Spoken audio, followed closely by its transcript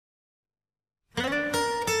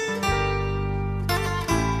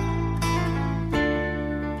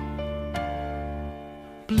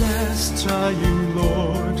Blessed are you,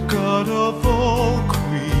 Lord, God of all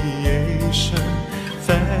creation.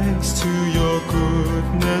 Thanks to your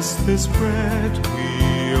goodness, this bread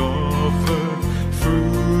we offer,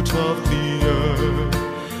 fruit of the earth,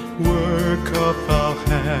 work of our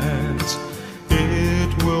hands.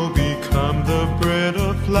 It will become the bread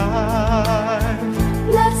of life.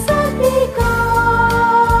 Blessed be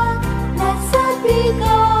God, blessed be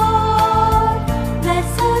God,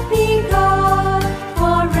 blessed be God,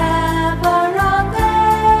 forever,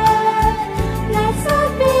 amen.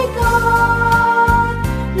 Blessed be God,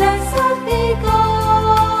 blessed be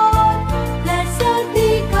God, blessed be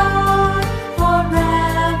God,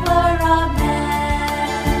 forever, amen.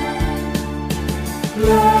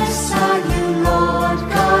 Blessed are you, Lord,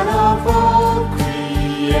 God of all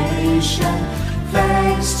creation.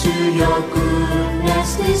 Thanks to your goodness,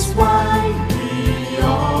 this wine we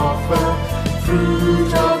offer,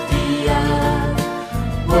 fruit of the earth,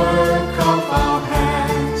 work of our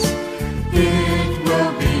hands. It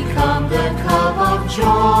will become the cup of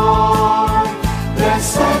joy.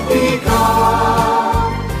 Blessed be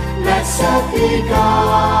God, blessed be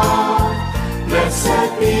God,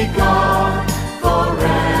 blessed be God,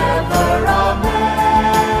 forever,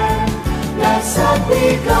 amen. Blessed be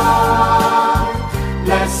God,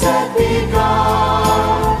 blessed be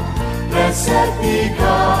God, blessed be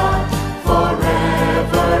God,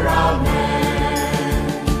 forever, amen.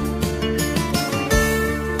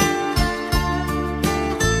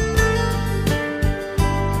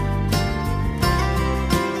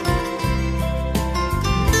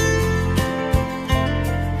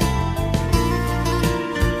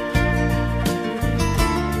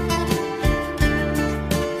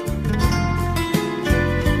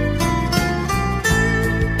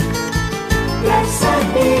 Blessed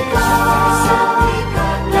be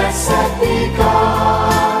God, blessed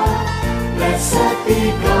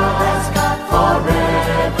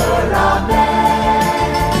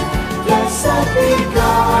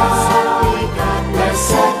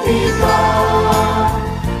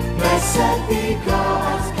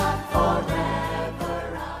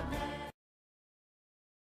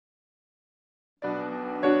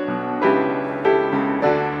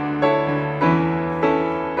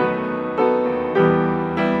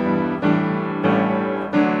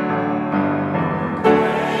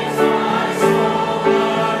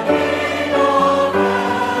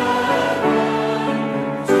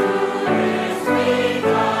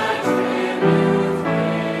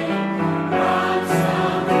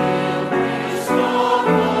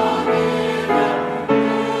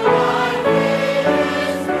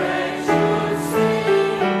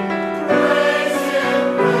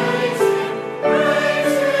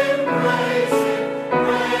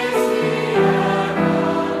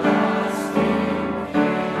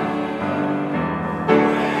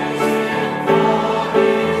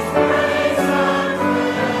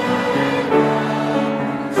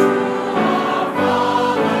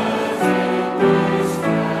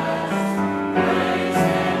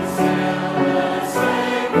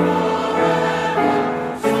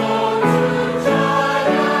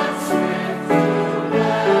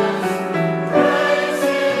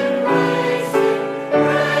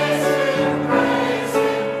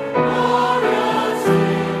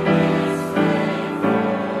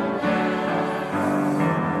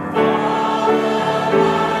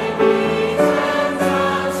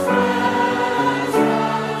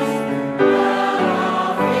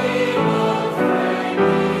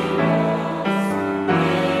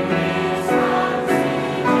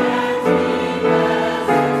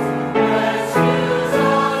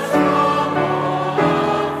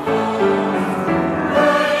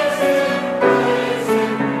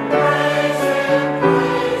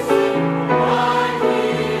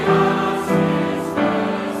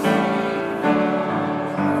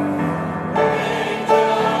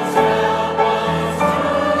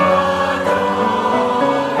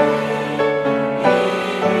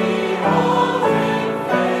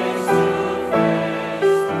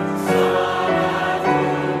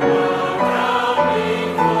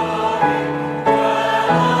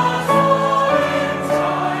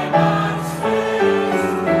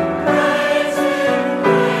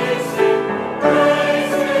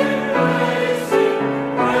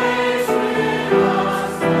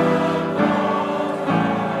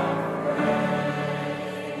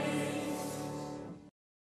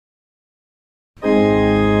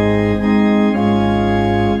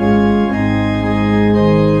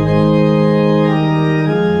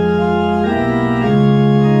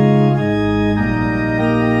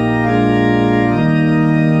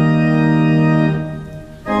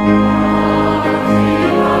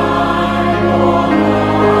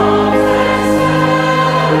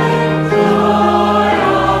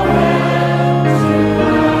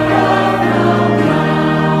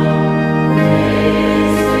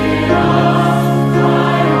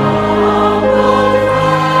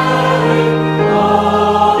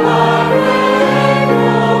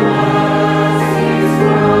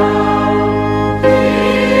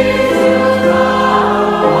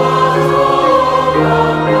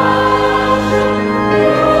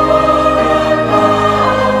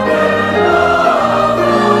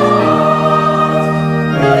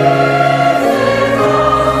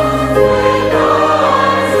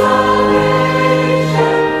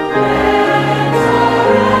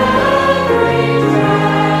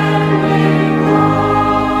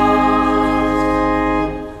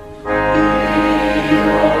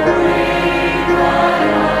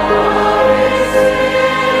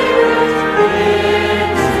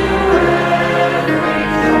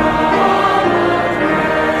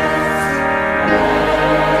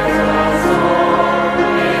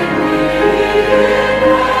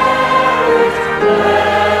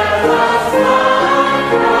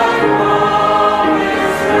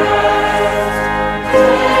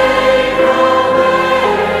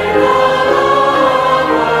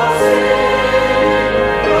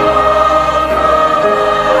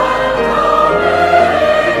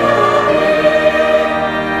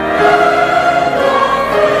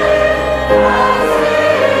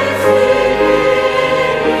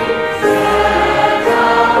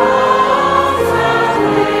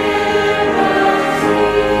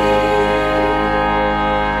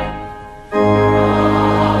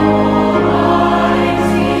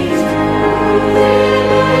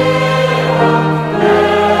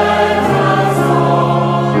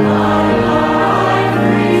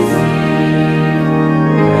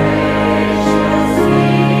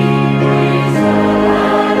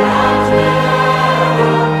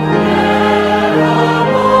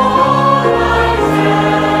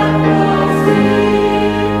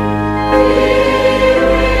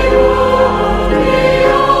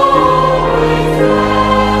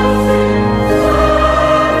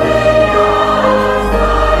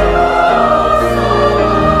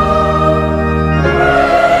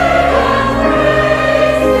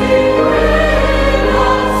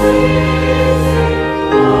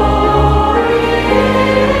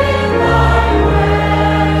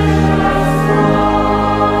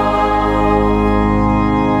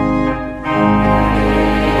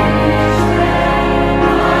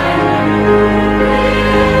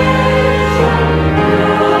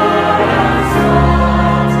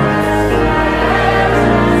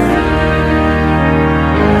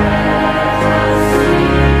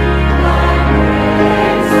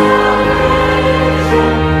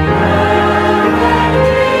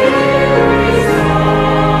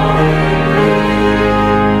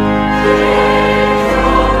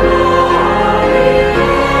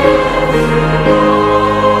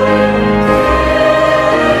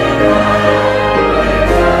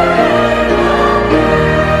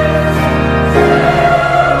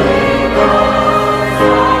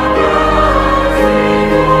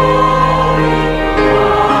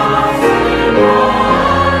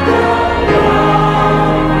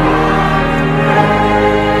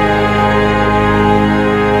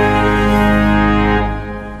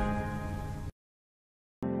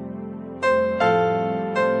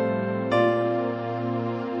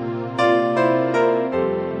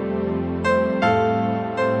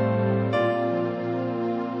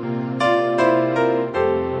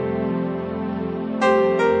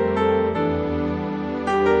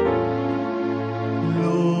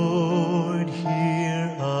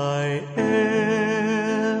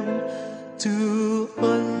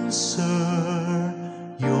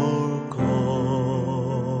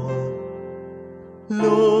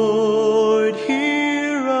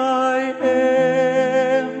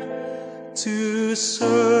to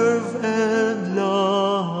serve and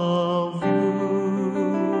love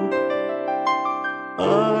you.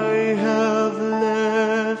 I have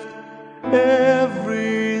left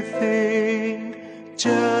everything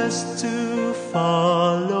just to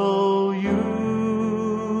follow you.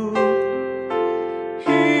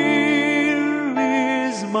 Here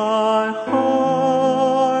is my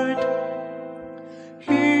heart,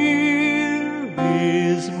 here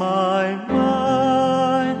is my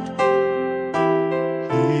mind,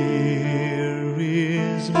 here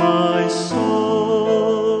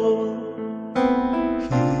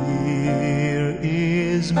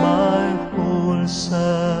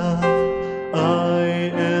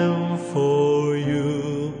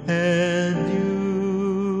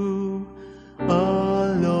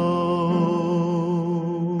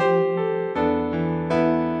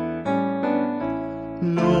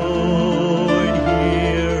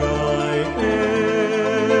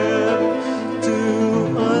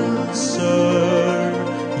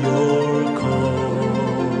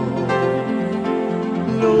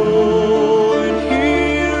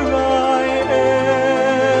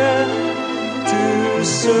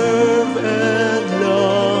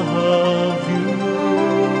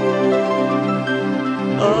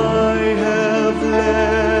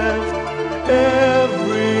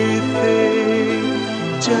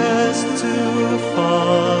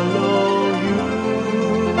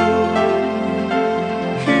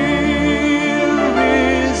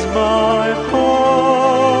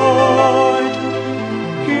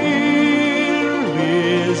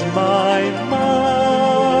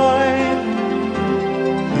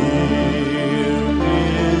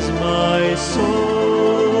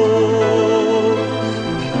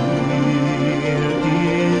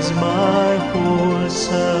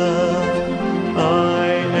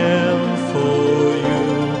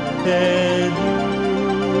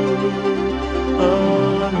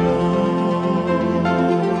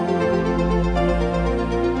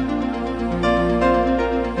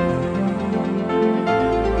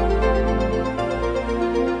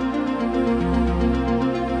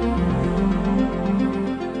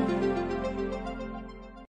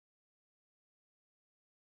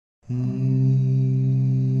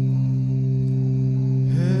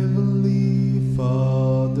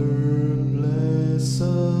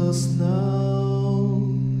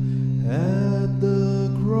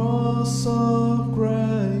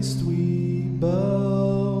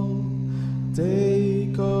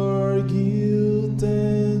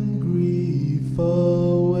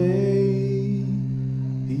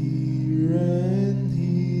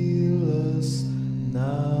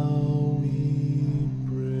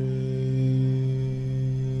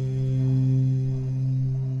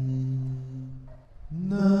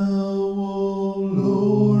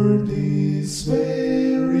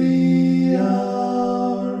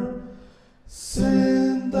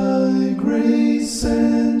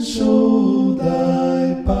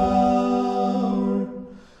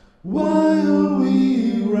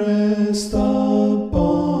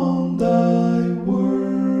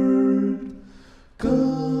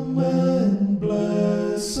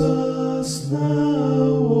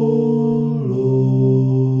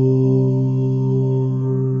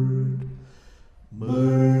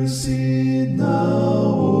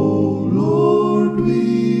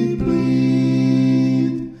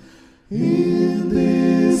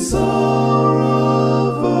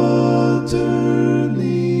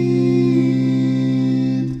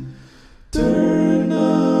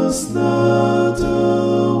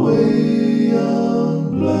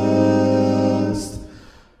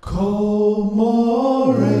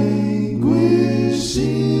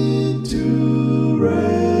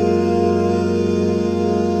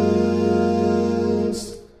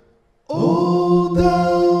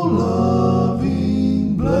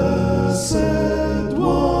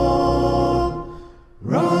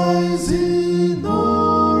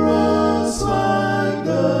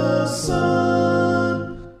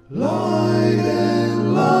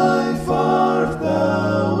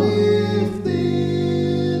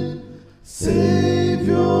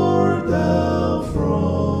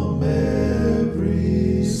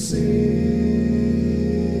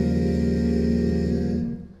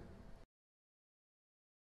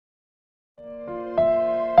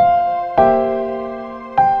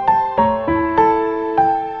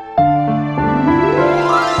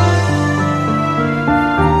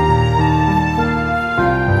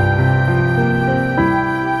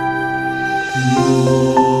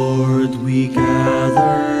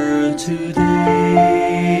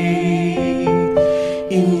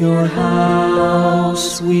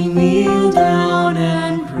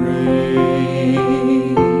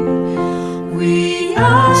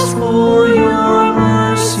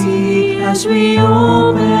we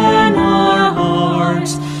open our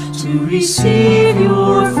hearts to receive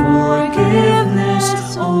your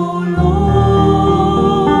forgiveness, O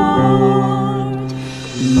Lord.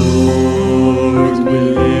 Lord, we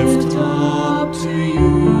lift up to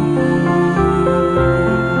you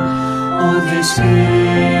all these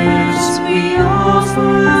gifts we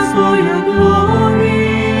offer for your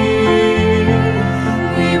glory.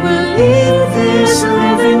 We will eat this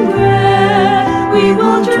living bread, we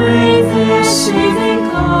will drink this saving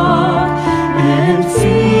cup, and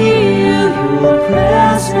feel your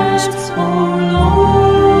presence, O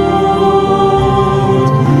Lord.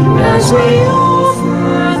 As we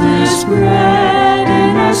offer this bread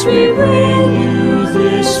and as we bring you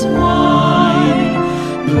this wine,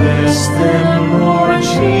 bless them, Lord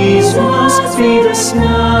Jesus. Feed us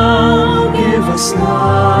now, give us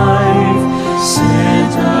life.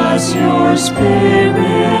 Send us your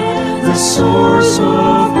Spirit, the source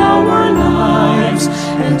of our lives,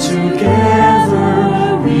 and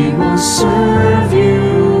together we will serve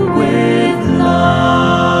you with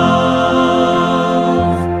love.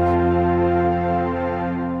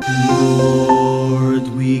 Lord,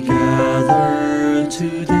 we gather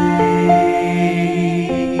today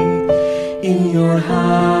in your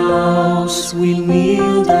house. We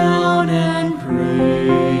kneel down and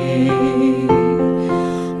pray.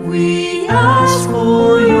 We ask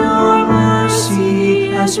for your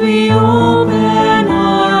mercy as we open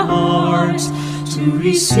our hearts to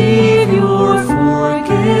receive your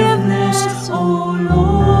forgiveness, O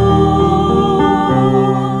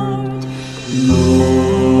Lord.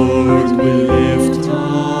 Lord, we lift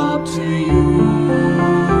up to you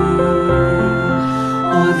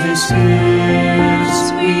all these gifts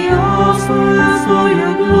we offer for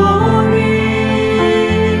your glory.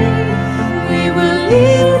 We will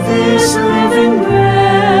eat this living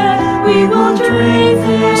bread, we will drink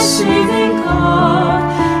this saving cup,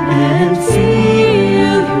 and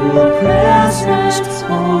feel your presence,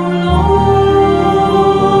 O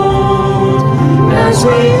Lord. As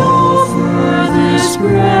we offer this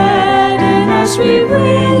bread and as we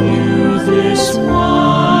bring you this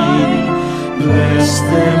wine, bless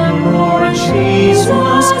them, Lord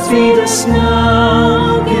Jesus. Feed us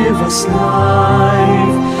now, give us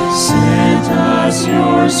life. Send us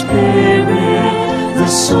your Spirit, the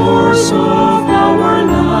source of our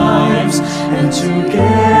lives, and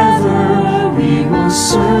together we will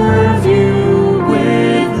serve you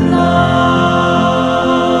with love.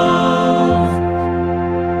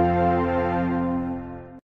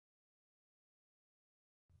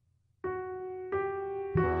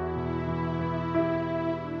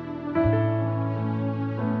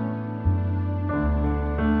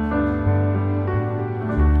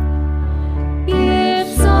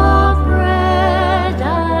 Gifts of bread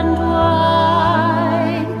and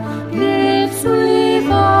wine, gifts we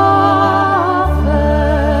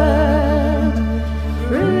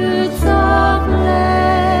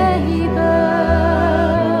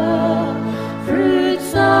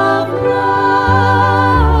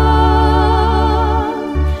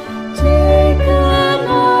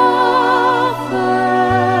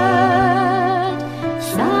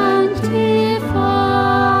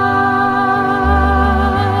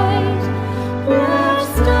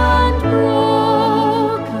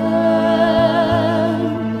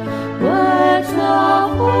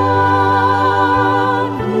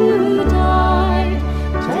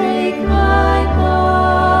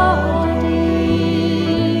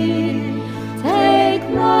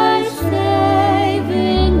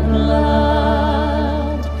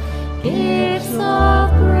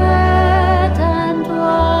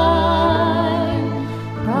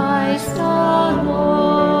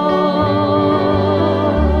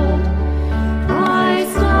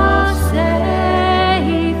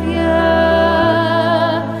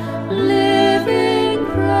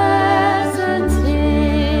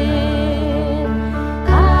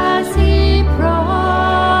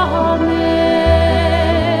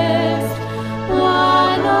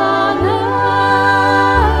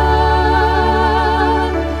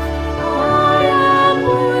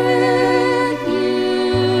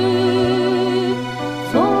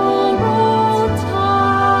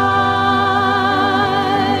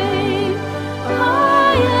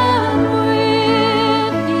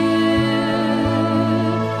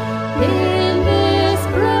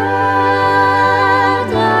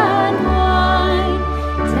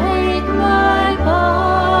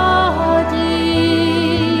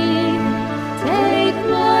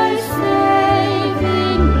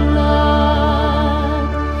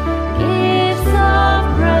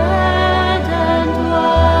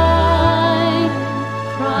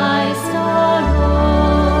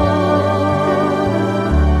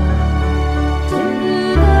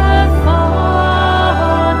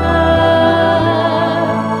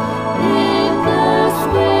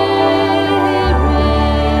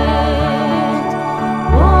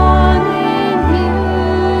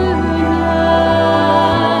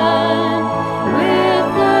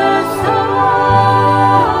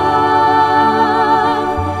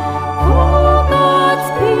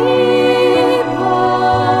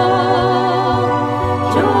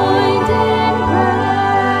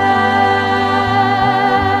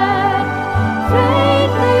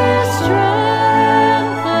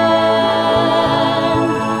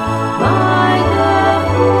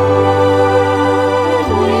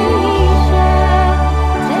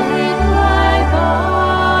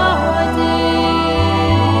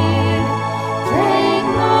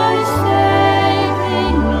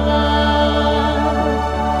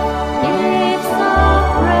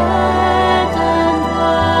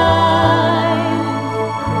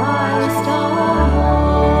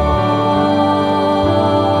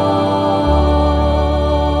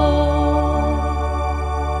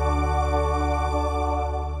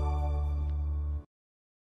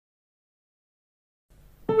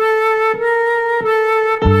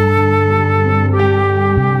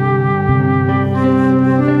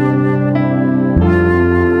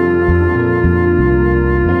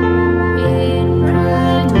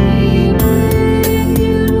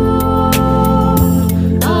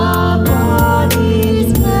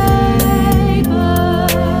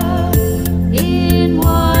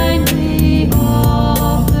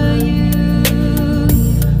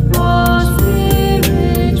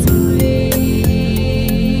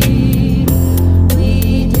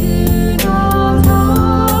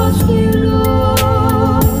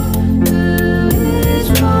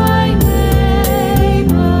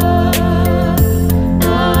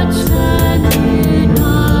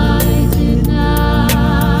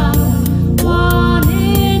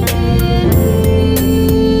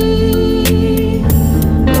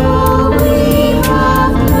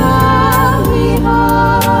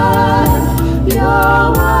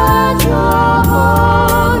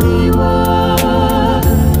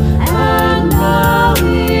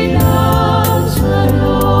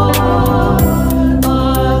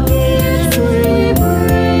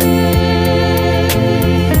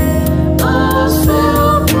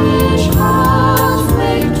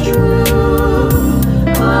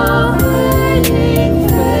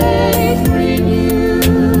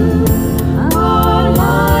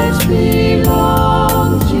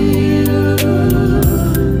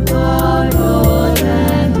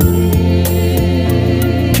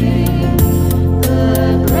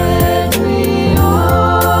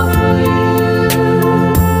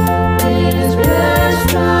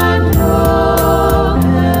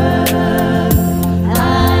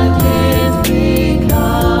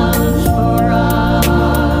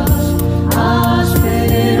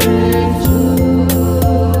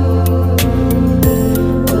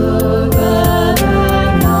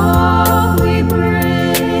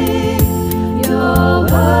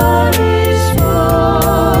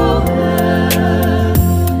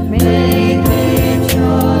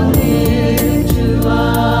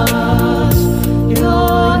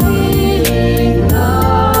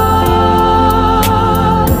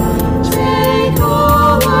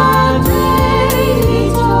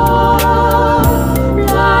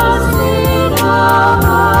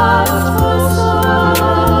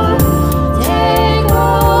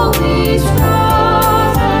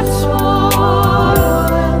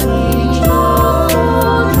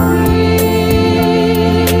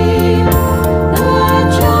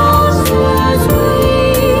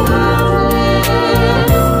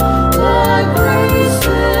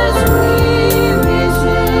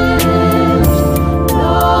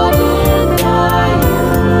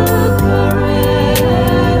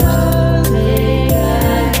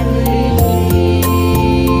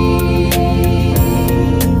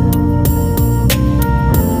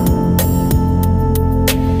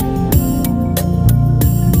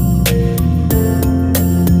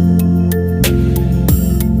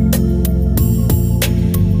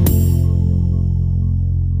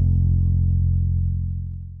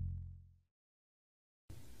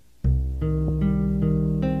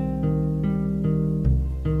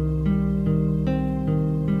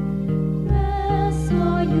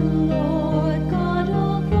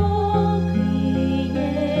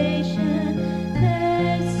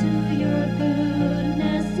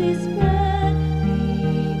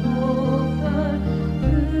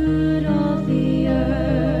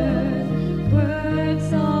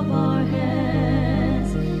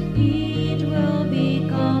It will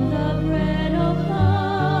become the bread of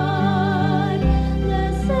life.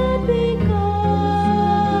 Blessed be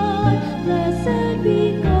God, blessed be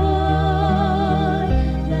God,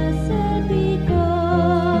 blessed be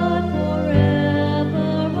God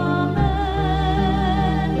forever.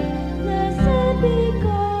 Amen. Blessed be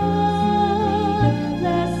God,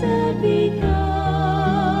 blessed be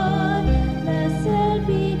God, blessed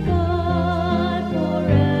be God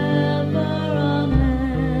forever.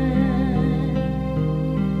 Amen.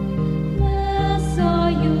 Blessed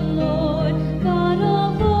are you, Lord, God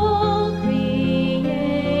of all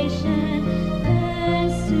creation.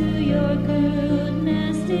 Thanks to your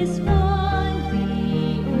goodness this wine we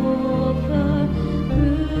offer.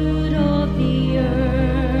 Fruit of the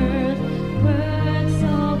earth, works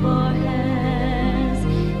of our hands.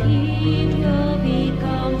 It will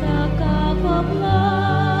become the cup of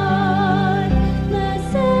life.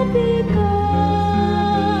 Blessed be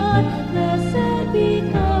God, blessed be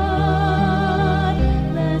God,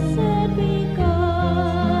 blessed be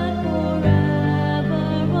God forever.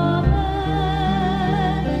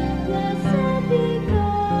 Amen. Blessed be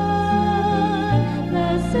God,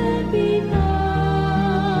 blessed be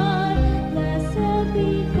God, blessed be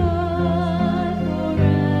God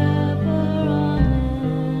forever.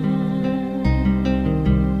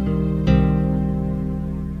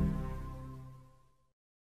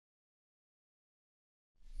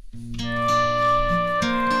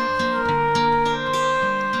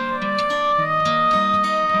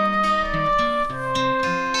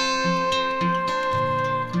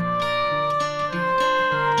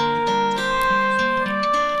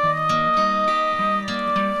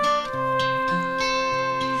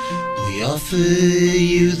 We offer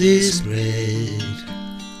you this bread,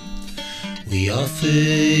 we offer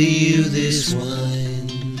you this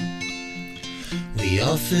wine, we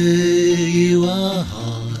offer you our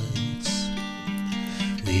hearts,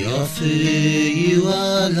 we offer you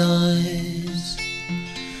our lives.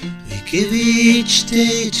 We give each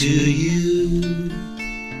day to you,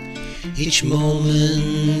 each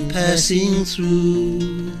moment passing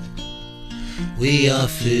through. We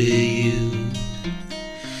offer you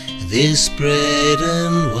this bread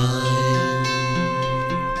and wine.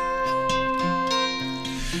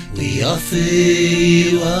 We offer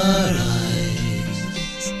you our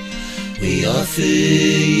eyes, we offer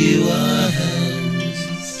you our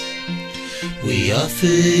hands, we offer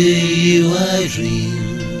you our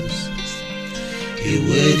dreams. Your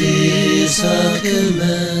word is our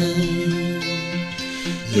command.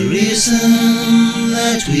 The reason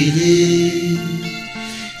that we live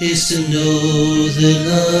is to know the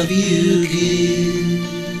love you give.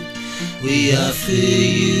 We offer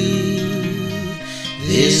you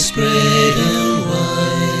this bread and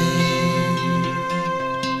wine.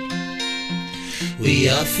 We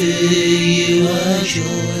offer you our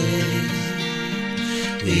joy,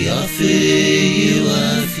 we offer you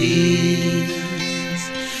our fears,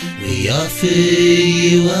 we offer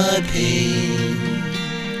you our pain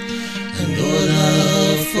and all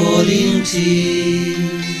our falling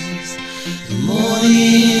tears. The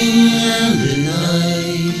morning and the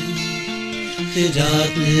night, the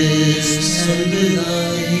darkness and the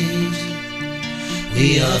light. We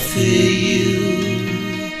offer you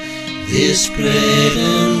this bread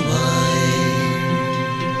and wine,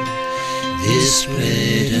 this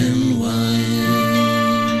bread and wine.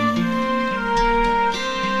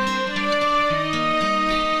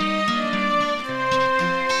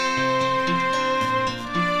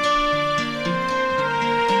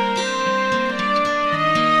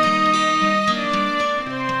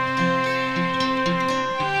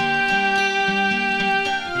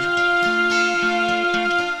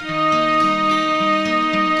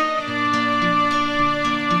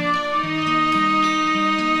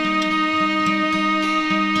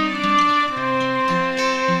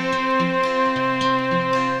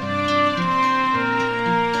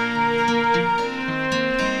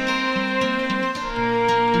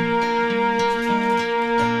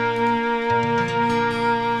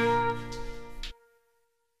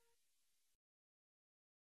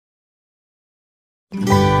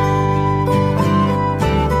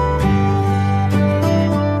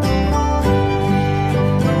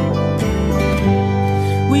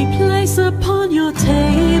 We place upon your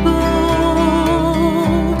table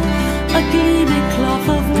a gleaming cloth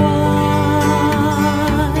of wine,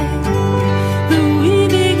 the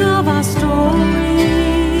weaving of our stories,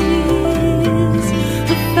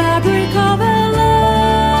 the fabric of our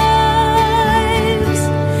lives,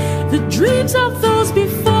 the dreams of those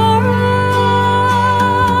before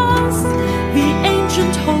us, the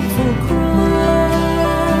ancient hopeful cries,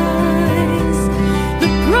 the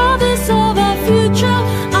brothers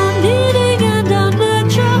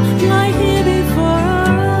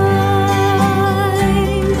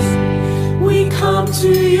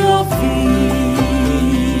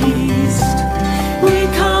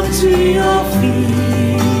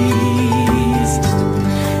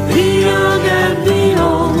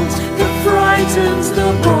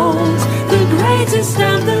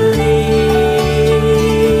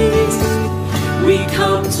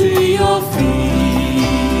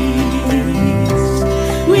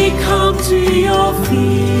to your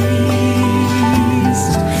feast.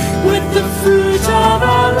 With the fruit of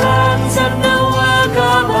our lands and the work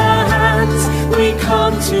of our hands, we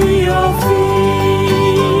come to your feast.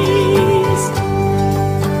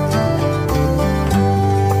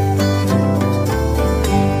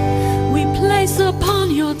 We place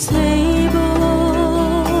upon your table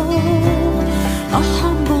a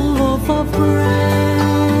humble loaf of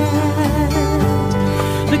bread,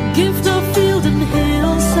 the gift of field and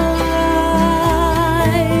hillside,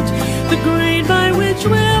 the grain by which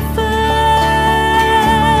we're fed.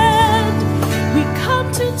 We come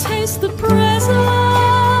to taste the presence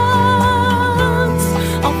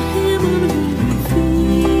of Him on whom we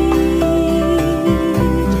feed,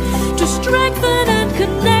 to strengthen and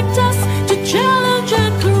connect us, to challenge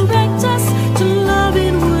and correct us, to love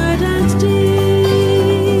in word and deed.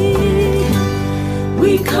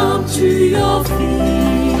 We come to your feast.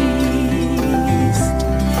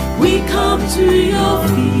 We come to your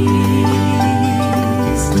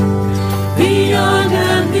feast. The young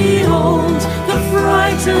and the old, the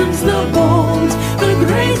frightened, the bold, the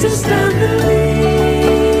greatest and the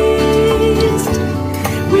least.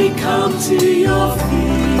 We come to your feast.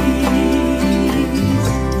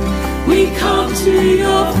 We come to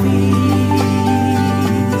your feast.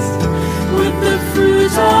 With the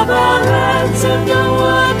fruit of our hands and the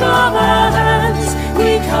work of our hands, we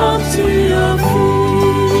come to your feast.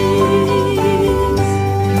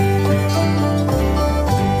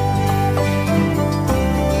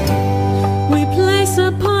 We place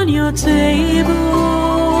upon your table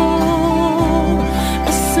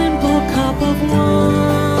a simple cup of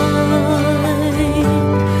wine,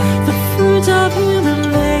 the fruit of human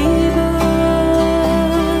labor,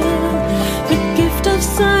 the gift of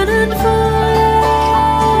sun and vine.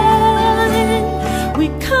 We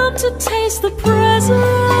come to taste the presence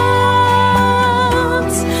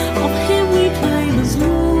of Him we claim as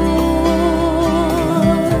Lord.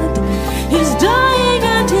 His dying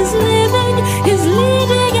and His living, His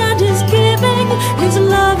leading and His giving, His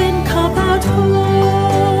loving cup outpoured.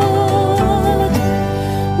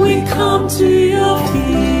 We come to your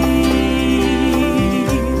feast.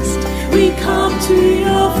 We come to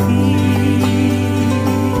your feast.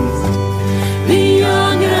 The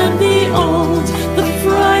young and the old, the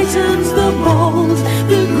frightened, the bold,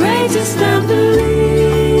 the greatest and the least.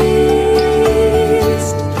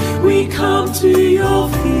 We come to your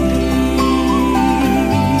feast.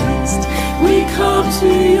 We come to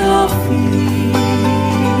your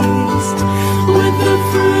feast. With the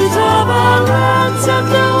fruit of our lands and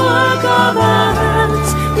the work of our hands,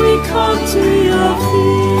 we come to your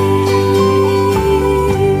feast.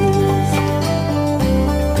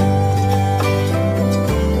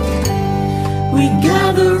 We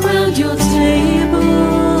gather round your table,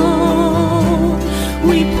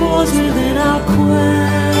 we pause within our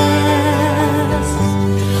quest.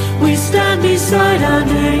 We stand beside our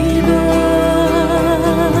neighbors,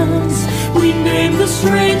 we name the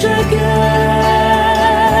stranger guest.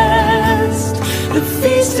 The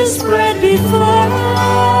feast is spread before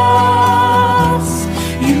us,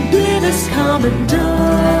 you bid us come and dine.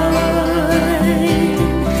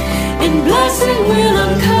 In blessing we'll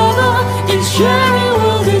uncover, in sharing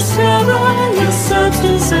we'll discover your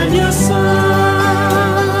substance and your sign.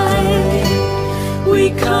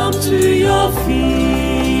 We come to your feast.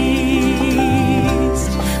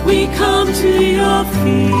 We come to your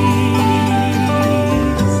feast.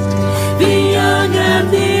 The young and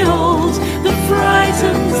the old, the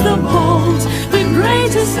frightened, the bold, the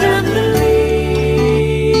greatest and the least.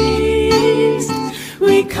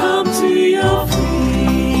 We come to your feast.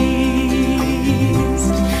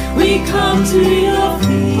 We come to your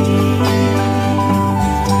feast.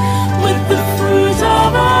 With the fruit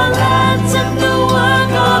of our lands and the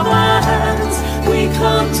work of our hands, we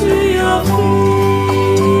come to your feast.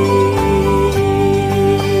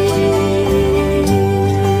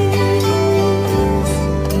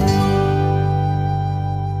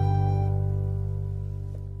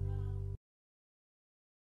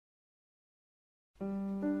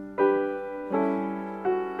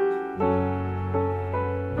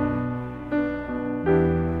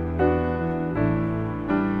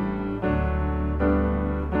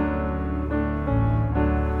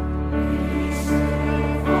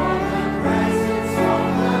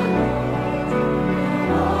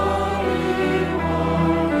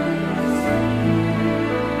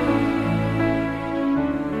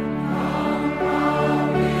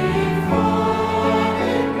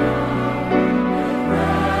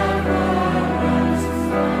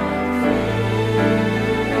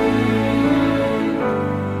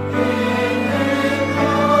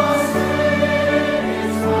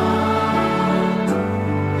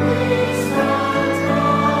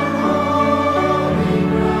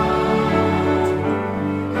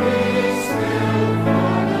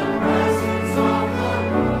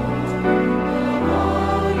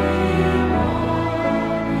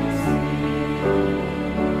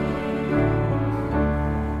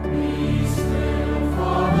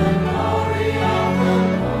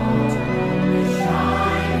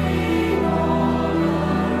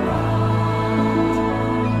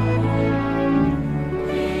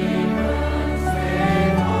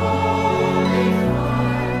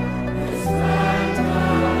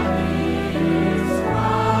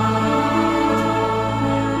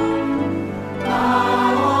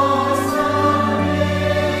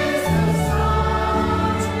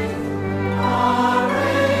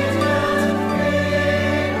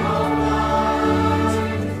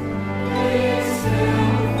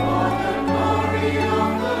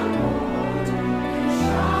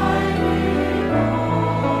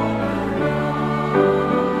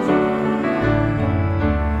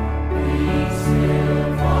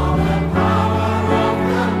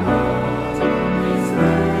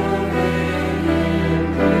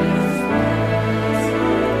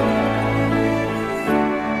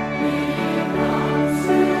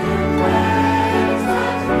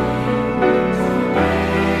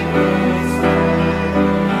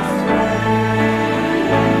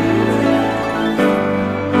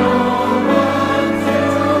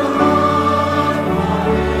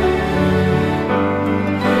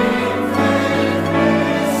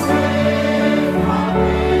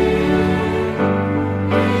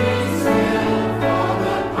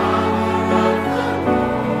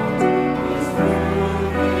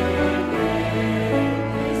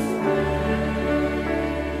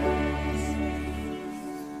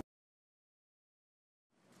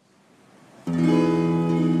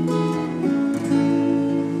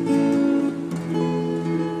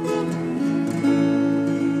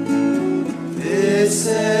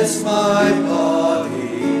 is my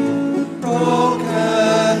body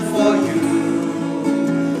broken for you,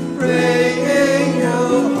 bringing you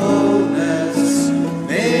wholeness,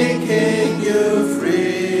 making you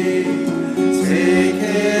free. Take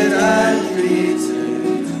it and treat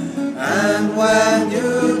it, and when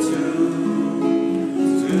you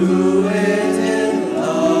do it in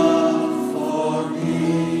love for me.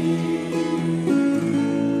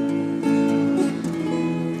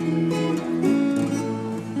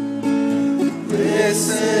 This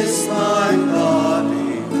is my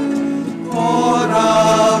body poured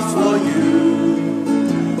out for you,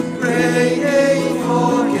 bringing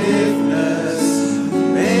forgiveness,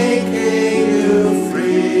 making you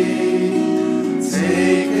free.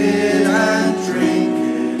 Take it and drink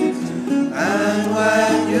it, and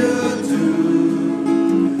when you do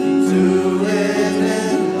it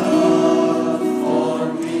in love for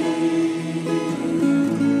me.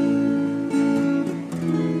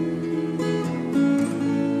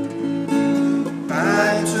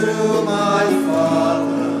 Back to my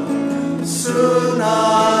Father, soon I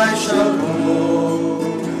shall go.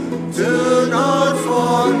 Do not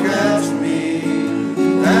forget me,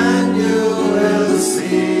 then you will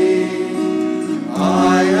see.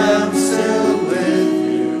 I am still with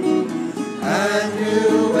you, and you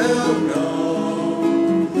will know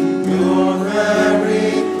you're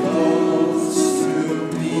very close to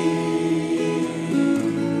me.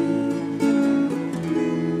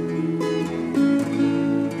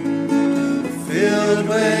 Filled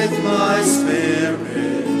with my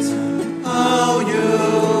Spirit, how you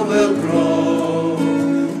will grow.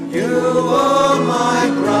 You are my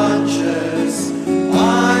branches,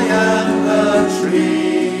 I am the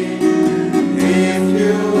tree. If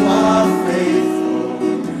you are faithful,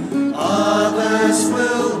 others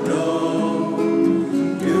will know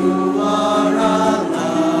you are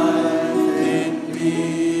alive in me.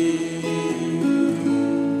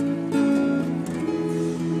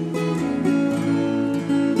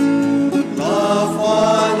 Love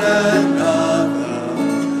one another,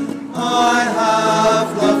 I have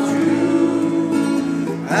loved you,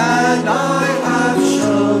 and I have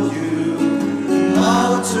shown you how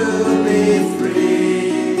to be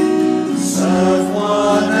free. Serve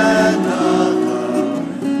one another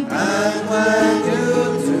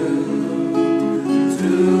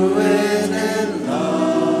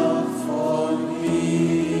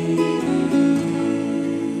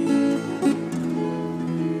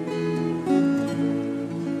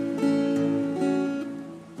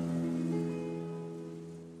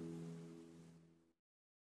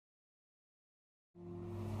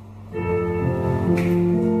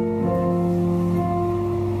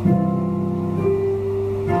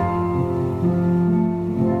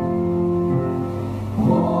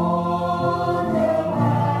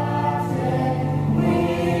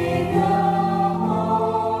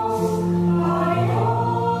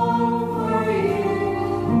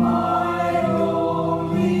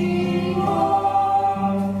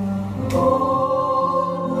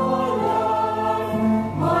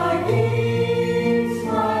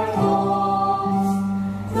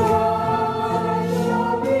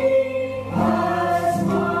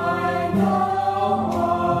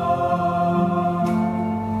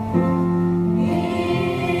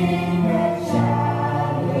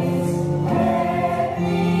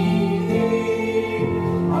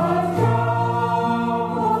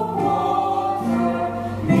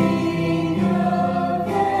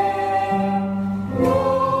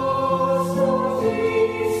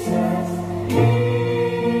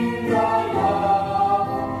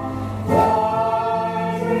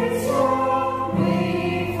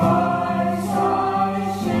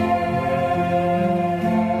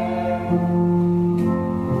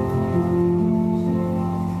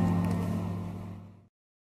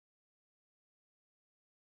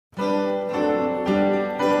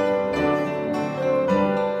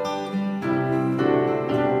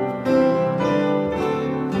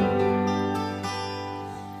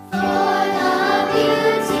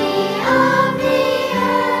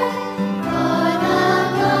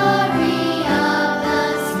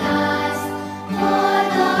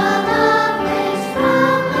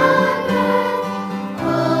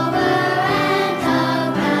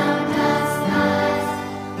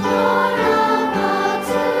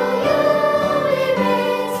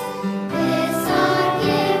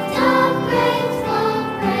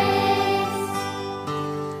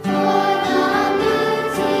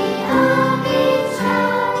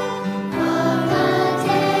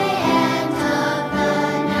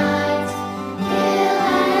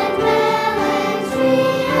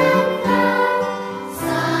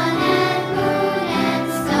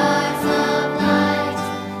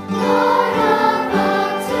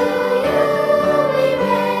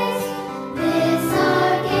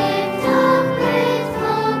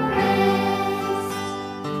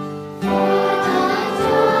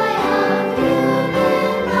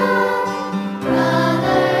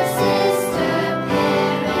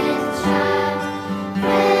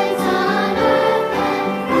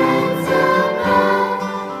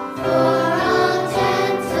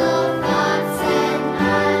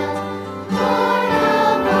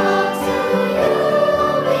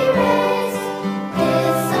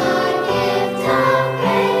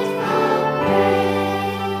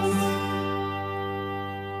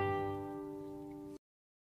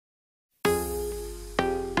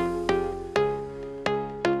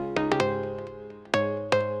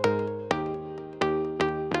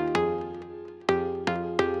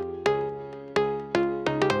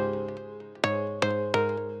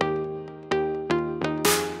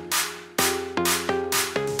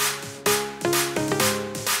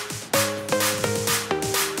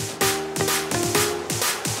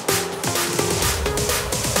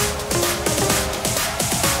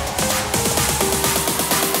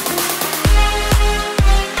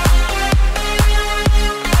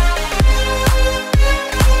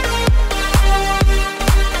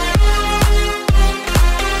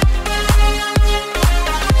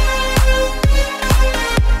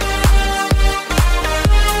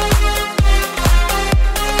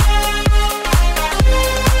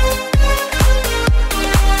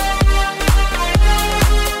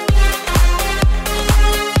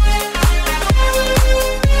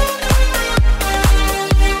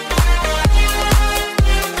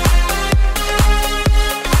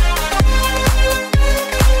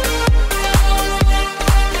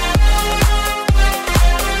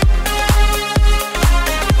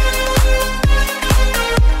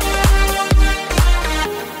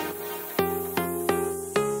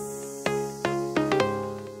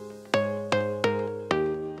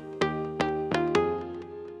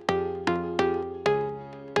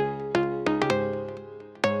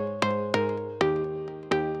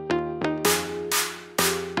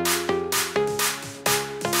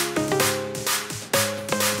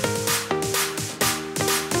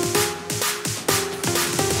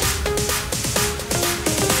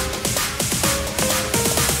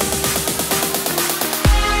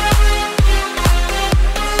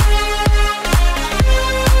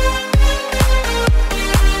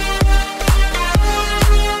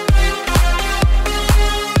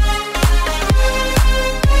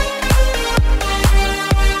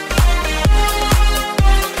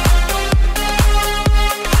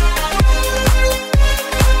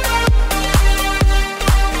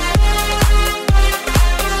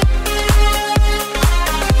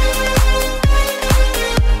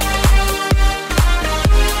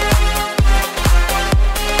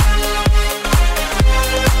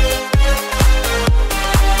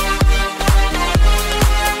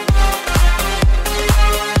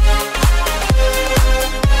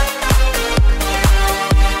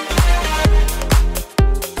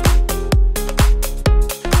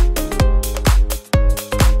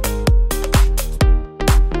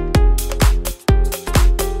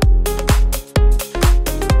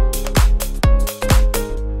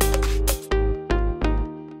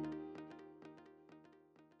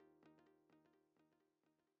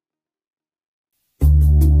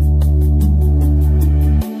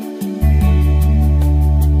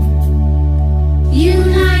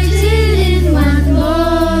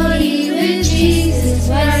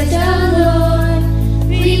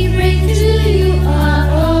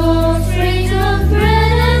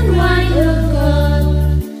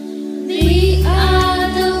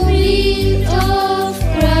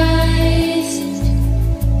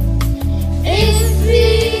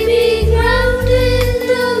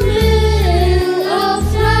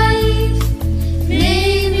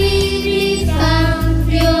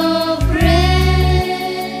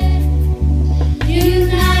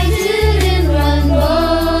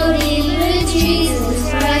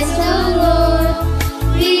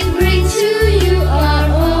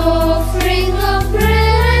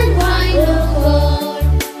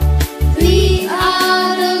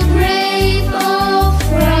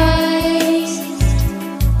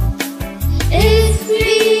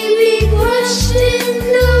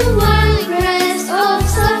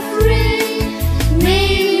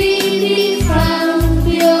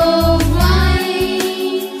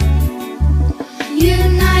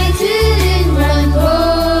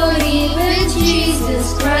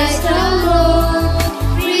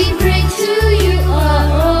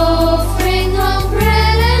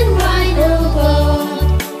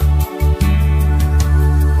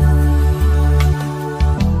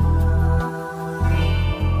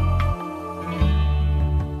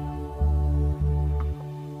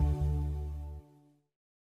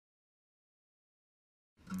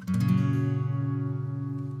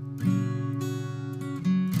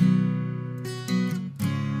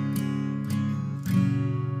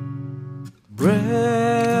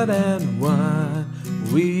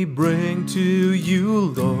bring to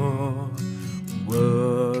you, Lord,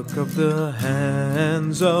 work of the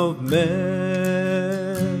hands of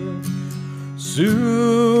men,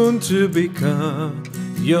 soon to become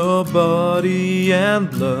your body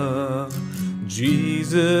and blood,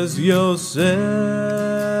 Jesus yourself.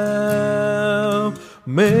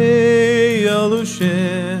 May all who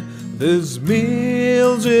share this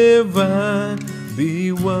meal divine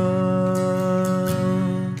be one.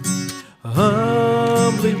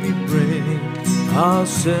 Humbly we bring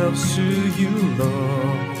ourselves to you,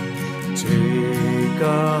 Lord. Take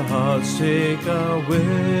our hearts, take our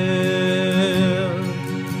will,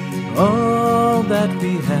 all that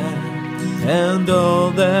we have and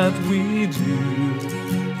all that we do,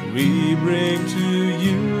 we bring to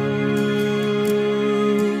you.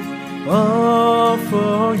 All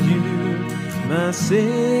for you, my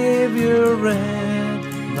Savior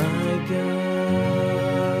and my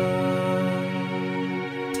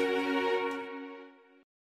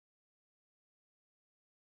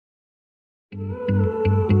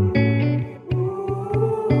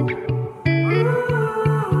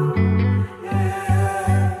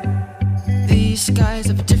These skies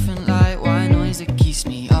have a different light. Why noise that keeps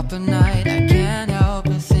me up at night?